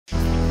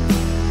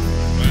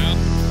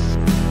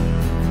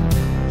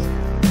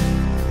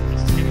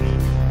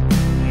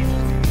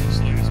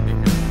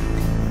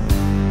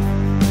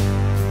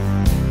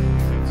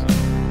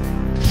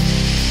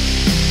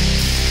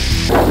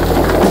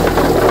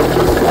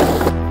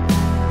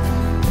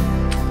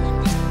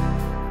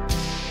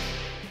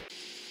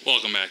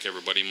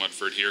everybody,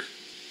 Mudford here.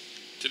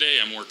 Today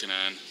I'm working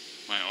on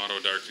my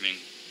auto-darkening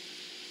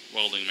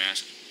welding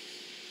mask.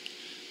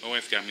 My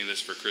wife got me this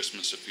for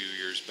Christmas a few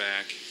years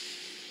back.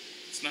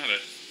 It's not a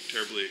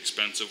terribly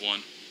expensive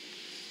one.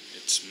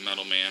 It's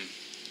MetalMan.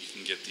 You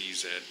can get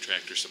these at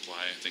Tractor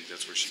Supply. I think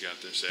that's where she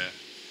got this at.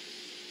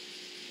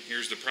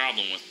 Here's the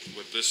problem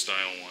with this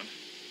style one.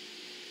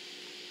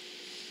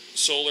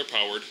 Solar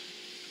powered,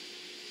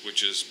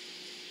 which is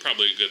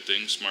probably a good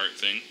thing, smart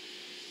thing,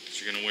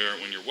 because you're going to wear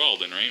it when you're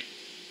welding, right?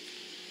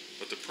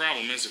 But the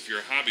problem is, if you're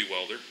a hobby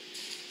welder,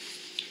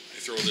 I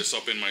throw this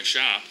up in my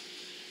shop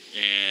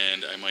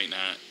and I might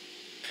not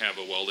have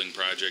a welding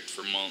project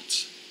for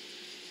months,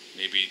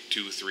 maybe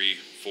 2, 3,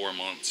 4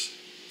 months,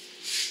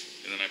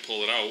 and then I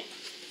pull it out.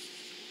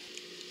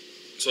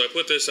 So I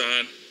put this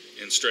on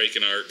and strike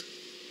an arc,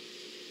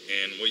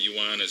 and what you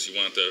want is you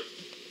want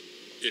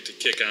it to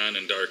kick on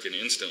and darken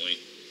instantly.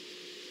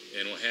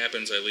 And what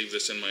happens, I leave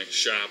this in my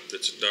shop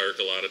that's dark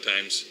a lot of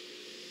times,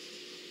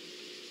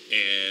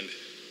 and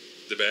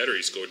the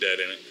batteries go dead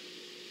in it.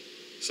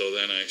 So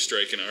then I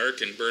strike an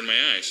arc and burn my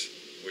eyes,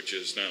 which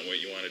is not what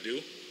you want to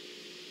do.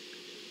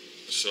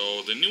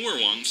 So the newer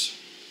ones,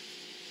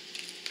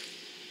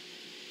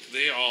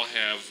 they all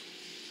have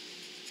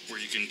where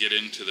you can get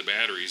into the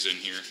batteries in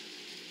here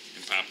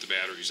and pop the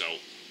batteries out.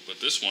 But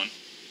this one,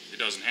 it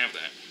doesn't have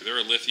that. They're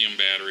a lithium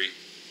battery,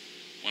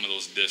 one of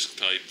those disc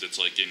type that's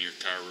like in your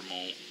car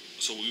remote.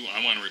 So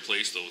I want to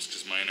replace those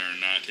because mine are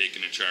not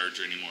taking a charge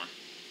anymore.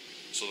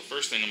 So the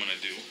first thing I'm going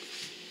to do,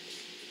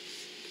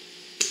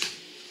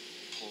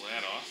 pull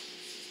that off.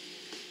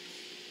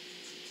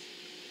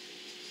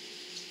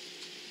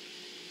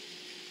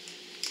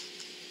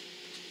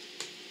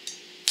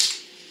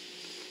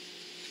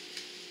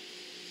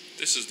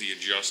 This is the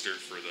adjuster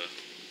for the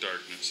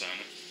darkness on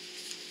it.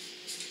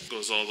 It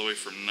goes all the way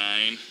from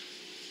 9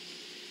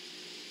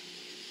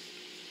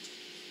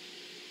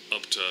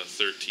 up to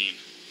 13.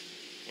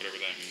 Whatever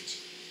that means.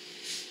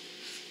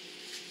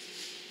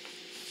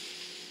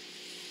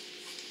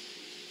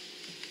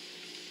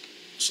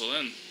 So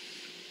then,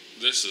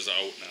 this is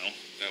out now.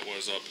 That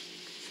was up.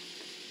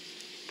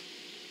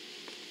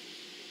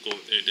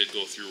 It did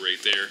go through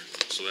right there,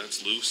 so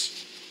that's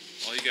loose.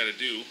 All you gotta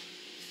do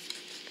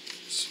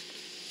is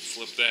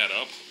flip that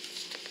up.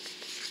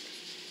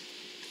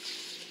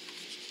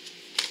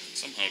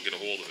 Somehow get a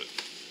hold of it.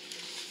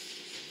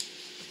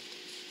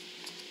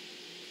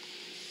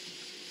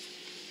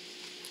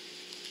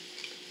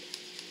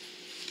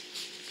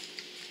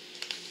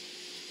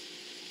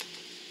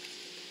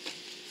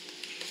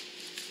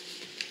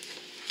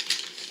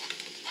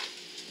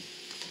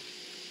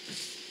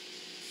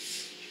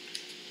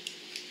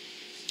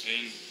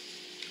 And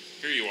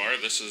here you are.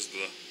 This is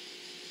the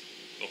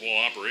whole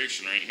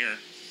operation right here.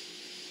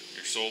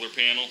 Your solar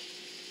panel,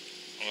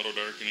 auto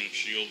darkening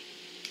shield.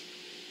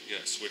 You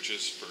got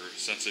switches for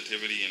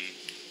sensitivity and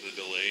the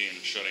delay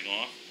and shutting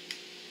off.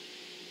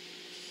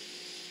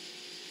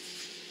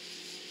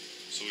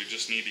 So we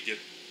just need to get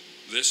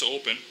this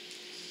open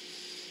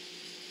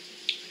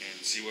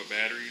and see what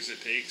batteries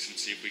it takes and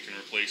see if we can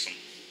replace them.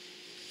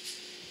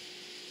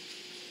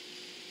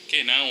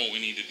 Okay, now what we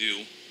need to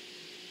do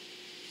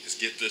is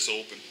get this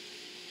open.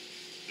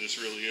 This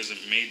really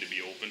isn't made to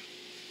be open.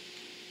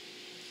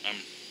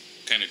 I'm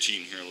kind of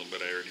cheating here a little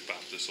bit. I already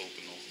popped this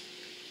open though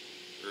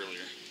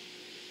earlier.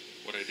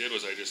 What I did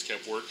was I just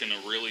kept working a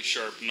really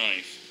sharp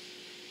knife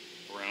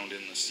around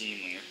in the seam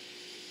there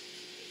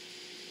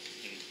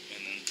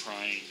and then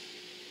prying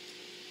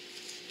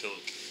till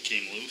it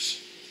came loose.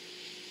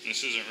 And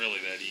this isn't really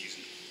that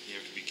easy. You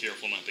have to be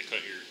careful not to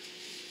cut your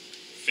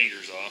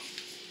fingers off.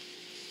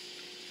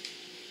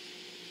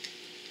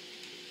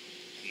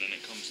 And then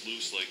it comes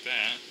loose like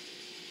that.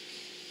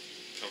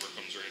 Cover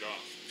comes right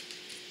off.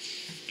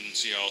 You can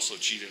see I also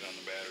cheated on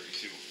the battery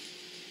too.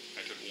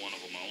 I took one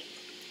of them out.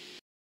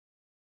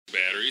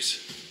 Batteries,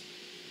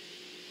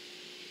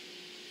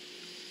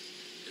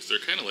 is they're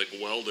kind of like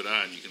welded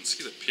on. You can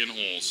see the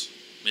pinholes.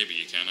 Maybe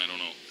you can, I don't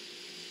know.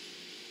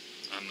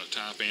 On the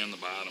top and the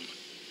bottom.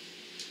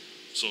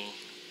 So,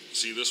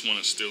 see, this one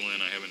is still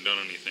in. I haven't done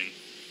anything.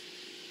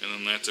 And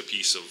then that's a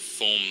piece of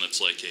foam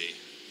that's like a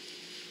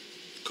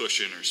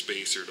cushion or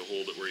spacer to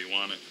hold it where you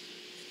want it.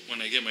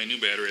 When I get my new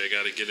battery, I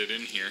got to get it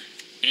in here,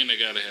 and I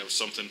got to have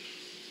something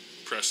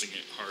pressing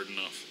it hard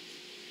enough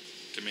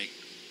to make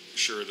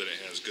sure that it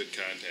has good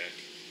contact.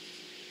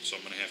 So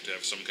I'm going to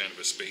have some kind of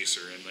a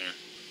spacer in there.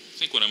 I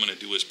think what I'm going to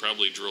do is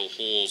probably drill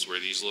holes where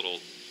these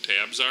little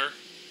tabs are.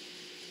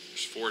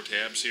 There's 4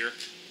 tabs here.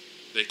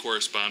 They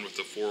correspond with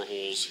the 4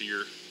 holes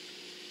here.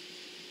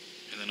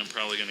 And then I'm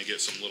probably going to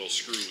get some little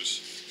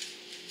screws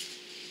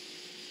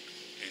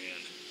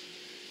and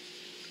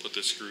put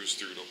the screws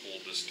through to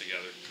hold this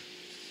together.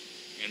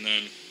 And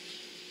then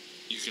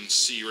you can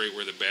see right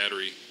where the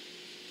battery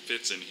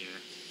fits in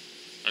here.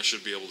 I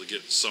should be able to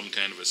get some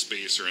kind of a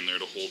spacer in there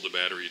to hold the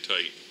battery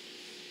tight.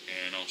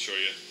 And I'll show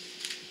you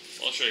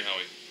how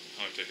I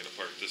take it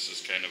apart. This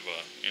is kind of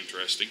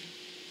interesting.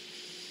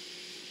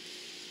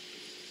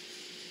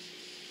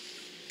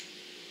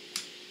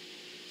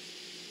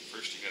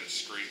 First you got to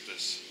scrape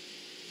this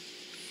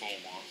foam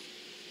off.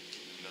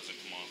 It doesn't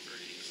come off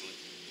very easily.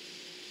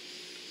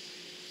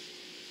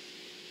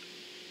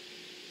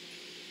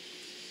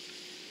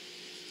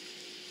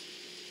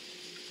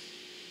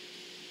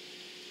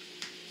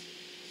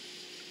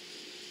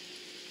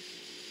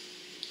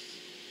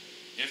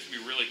 You have to be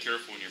really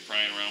careful when you're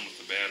prying around with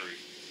the battery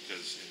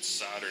because it's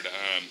soldered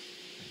on.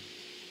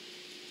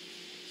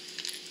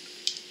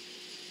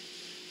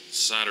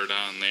 Soldered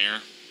on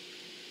there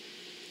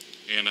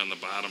and on the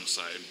bottom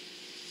side.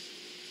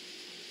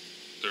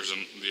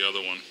 The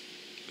other one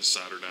is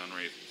soldered on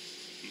right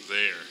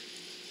there.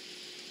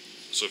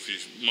 So if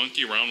you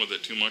monkey around with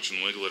it too much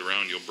and wiggle it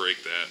around, you'll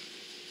break that.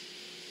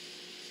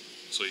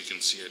 So you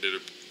can see I did a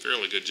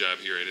fairly good job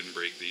here. I didn't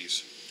break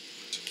these.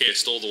 Okay, I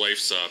stole the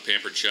wife's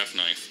Pampered Chef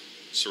knife,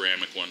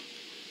 ceramic one.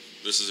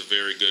 This is a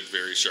very good,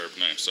 very sharp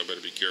knife, so I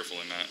better be careful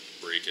and not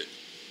break it.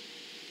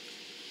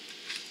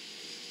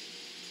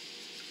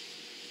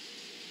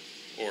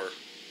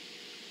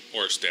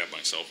 Or stab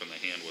myself in the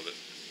hand with it,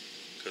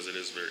 because it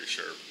is very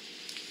sharp.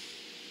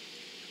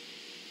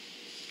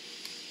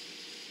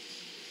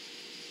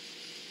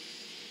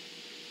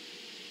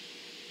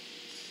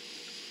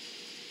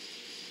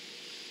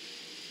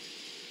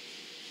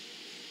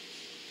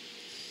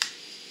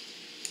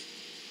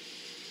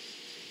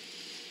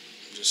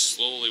 I'm just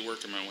slowly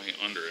working my way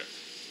under it.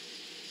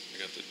 I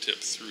got the tip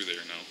through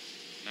there now.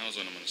 Now's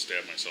when I'm going to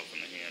stab myself in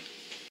the hand.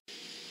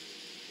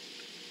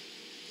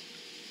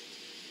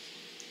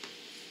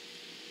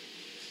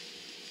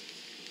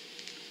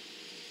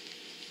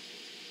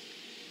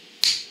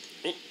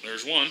 Oh,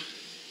 there's one.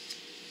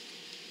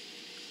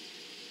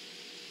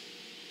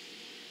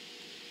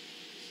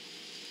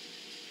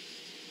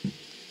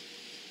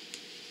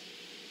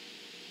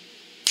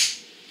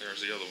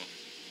 There's the other one.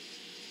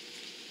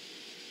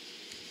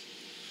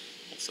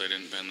 Hopefully I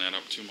didn't bend that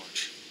up too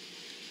much.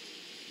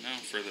 Now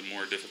for the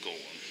more difficult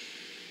one.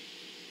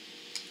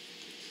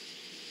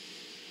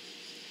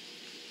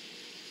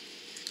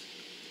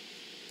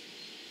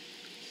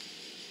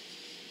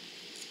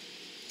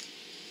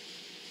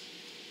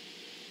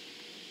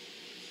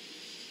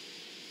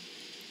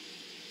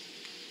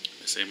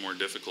 I say more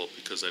difficult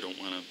because I don't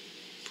want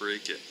to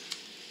break it.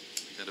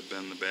 I got to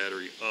bend the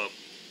battery up.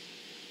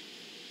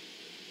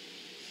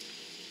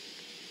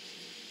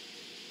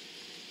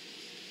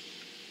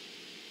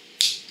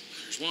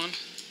 There's one.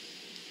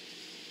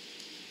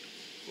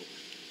 Oh,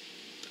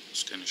 that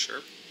was kind of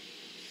sharp.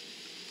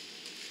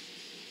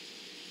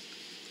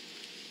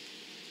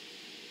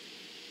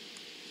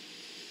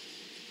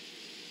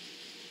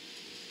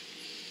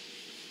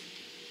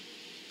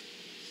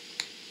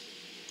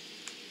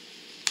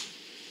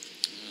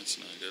 That's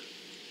not good.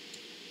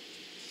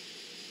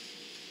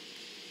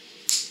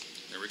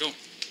 There we go.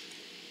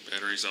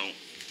 Battery's out.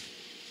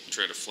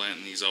 Try to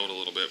flatten these out a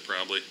little bit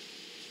probably.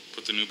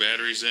 Put the new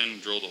batteries in,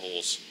 drill the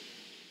holes.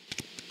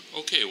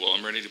 Okay, well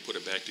I'm ready to put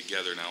it back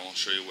together now. I'll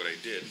show you what I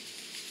did.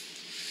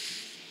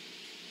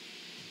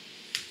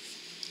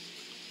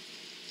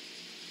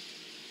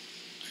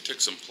 I took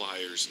some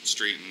pliers and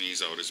straightened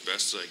these out as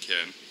best as I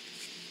can.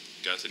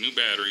 Got the new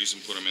batteries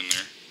and put them in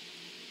there.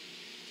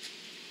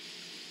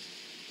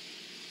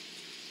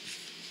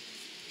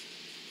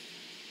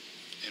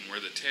 And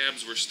where the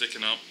tabs were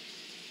sticking up,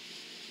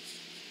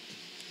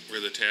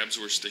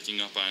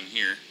 on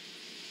here,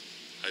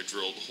 I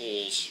drilled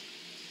holes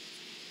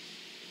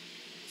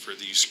for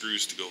these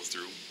screws to go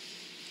through.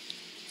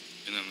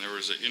 And then there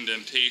was an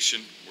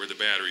indentation where the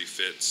battery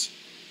fits.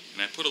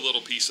 And I put a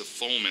little piece of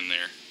foam in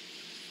there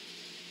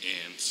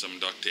and some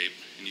duct tape,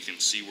 and you can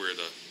see where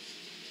the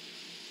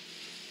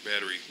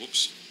battery,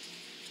 whoops,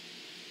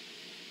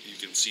 you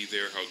can see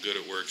there how good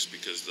it works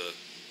because the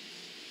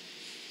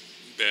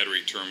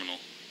battery terminal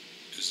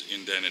is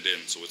indented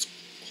in, so it's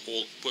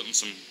putting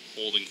some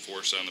holding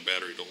force on the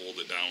battery to hold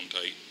it down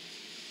tight,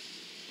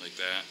 like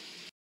that.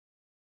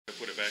 I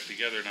put it back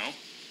together now.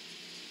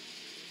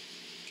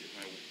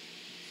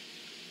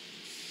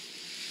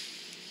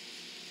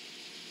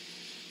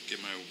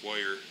 Get my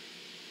wire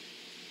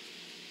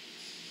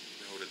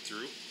routed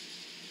through.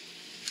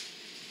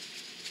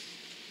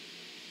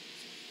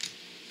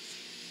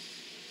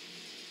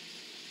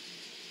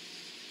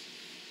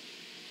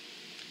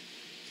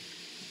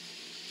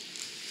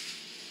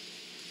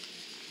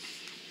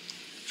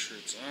 Make sure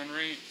it's on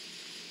right.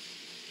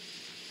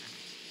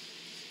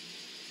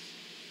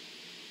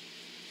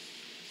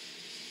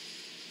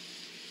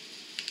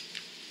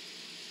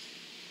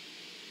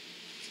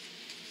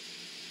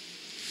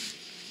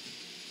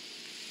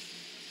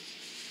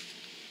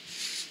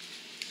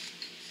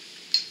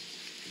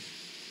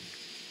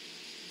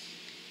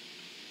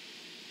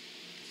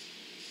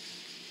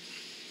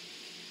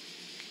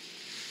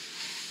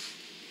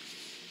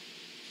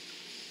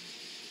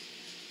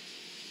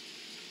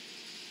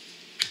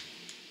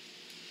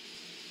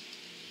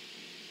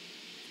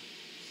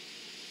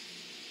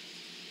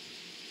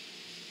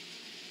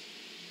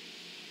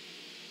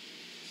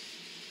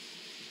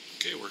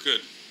 Okay, we're good.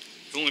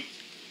 The only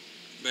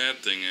bad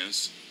thing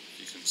is,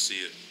 you can see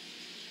it,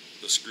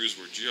 the screws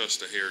were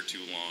just a hair too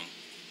long.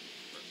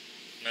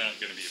 Not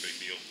going to be a big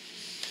deal.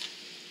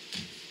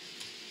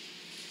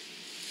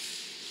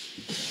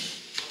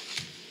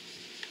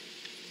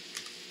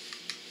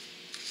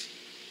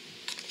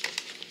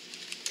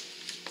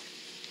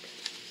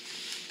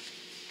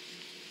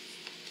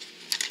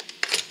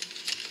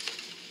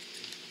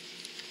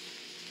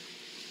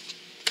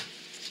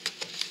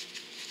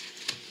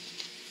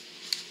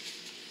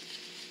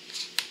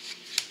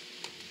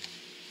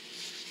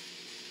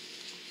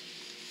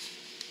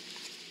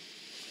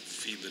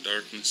 Feed the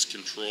darkness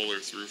controller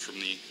through from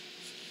the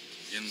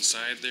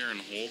inside there and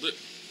hold it.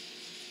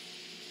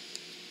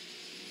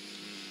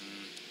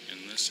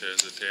 And this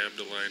has a tab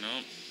to line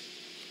up.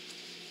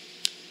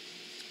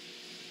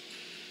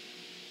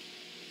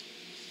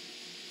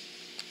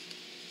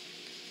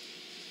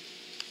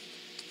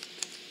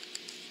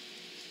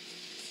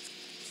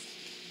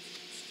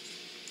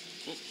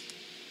 Oh.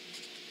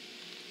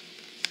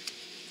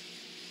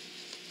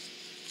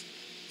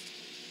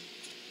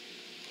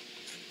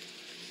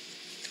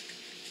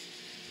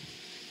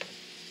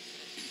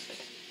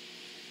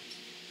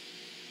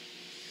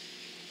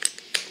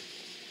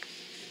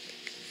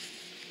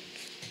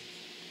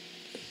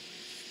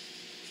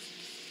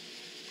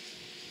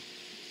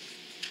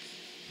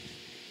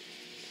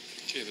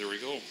 Okay, there we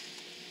go.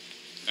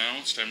 Now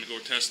it's time to go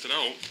test it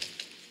out.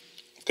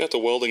 I've got the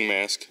welding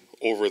mask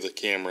over the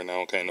camera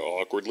now, kind of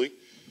awkwardly.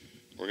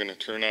 We're going to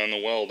turn on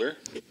the welder.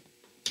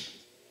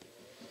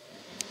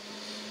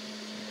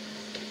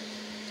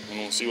 And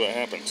we'll see what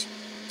happens.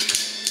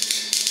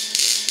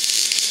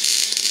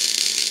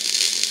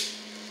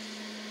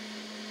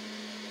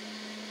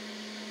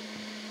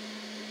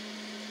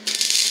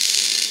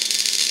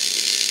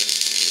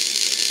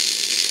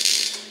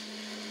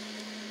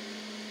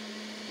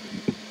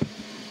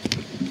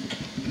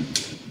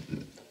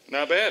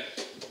 Not bad.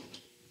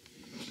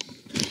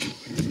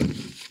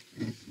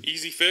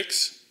 Easy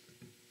fix.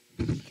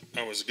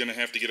 I was going to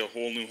have to get a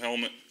whole new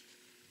helmet.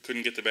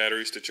 Couldn't get the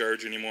batteries to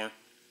charge anymore.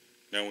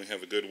 Now we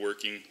have a good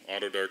working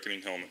auto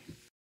darkening helmet.